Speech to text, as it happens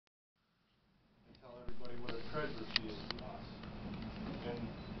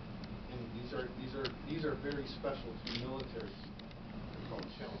these are very special to military. They're called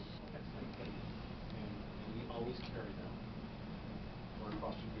shells, and we always carry them. Or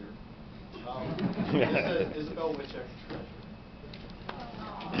across your beer. This is Isabel Witchek treasure.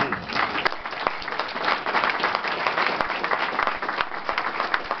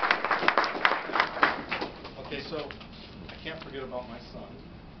 Okay, so I can't forget about my son.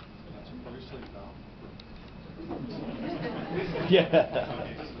 And that's where you sleep now. Yeah.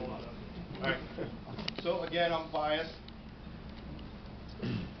 Okay, just hold on. All right. So again, I'm biased,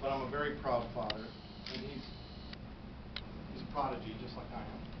 but I'm a very proud father, and he's a prodigy, just like I am.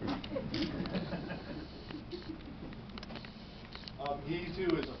 He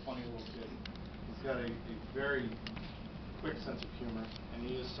too is a funny little kid. He's got a very quick sense of humor, and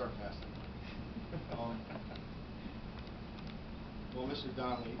he is sarcastic. Well, Mr.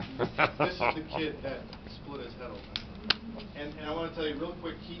 Donnelly, this is the kid that split his head open. And I want to tell you real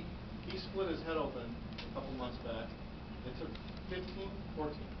quick, he split his head open a couple months back. It took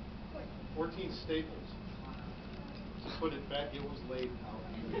 14 staples to put it back. It was laid out.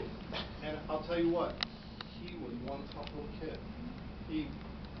 And I'll tell you what, he was one tough little kid.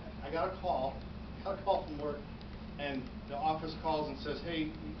 I got a call from work, and the office calls and says,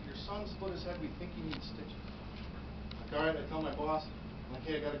 hey, your son split his head, we think he needs stitches. All right, I tell my boss, I'm like,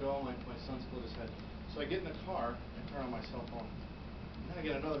 hey, I gotta go, my son split his head. So I get in the car, I turn on my cell phone. And then I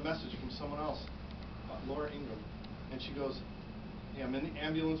get another message from someone else, Laura Ingram, and she goes, hey, I'm in the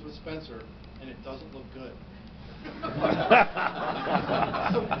ambulance with Spencer, and it doesn't look good. So, like,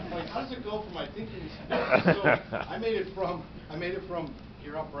 how does it go from my thinking? So I made it from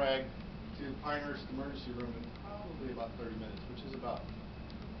here I'll brag to Pinehurst emergency room in probably about 30 minutes, which is about a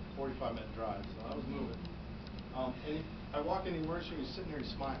 45-minute drive. So I was moving. And I walk in the emergency room, he's sitting there,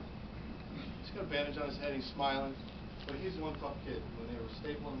 he's smiling. He's got a bandage on his head, he's smiling. But he's one tough kid. When they were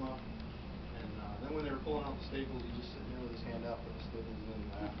stapling him up, and then when they were pulling out the staples, he's just sitting there with his hand out, put the staples in and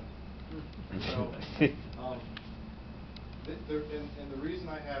laughing. So, and the reason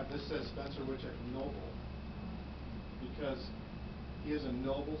I have, this says Spencer Witchek Noble, because he is a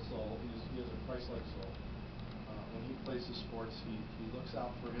noble soul, he has a Christ-like soul. When he plays his sports, he looks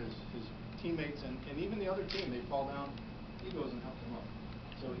out for his teammates, and even the other team, they fall down, he goes and helps them up.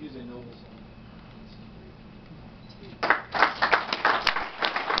 So he's a noble soul.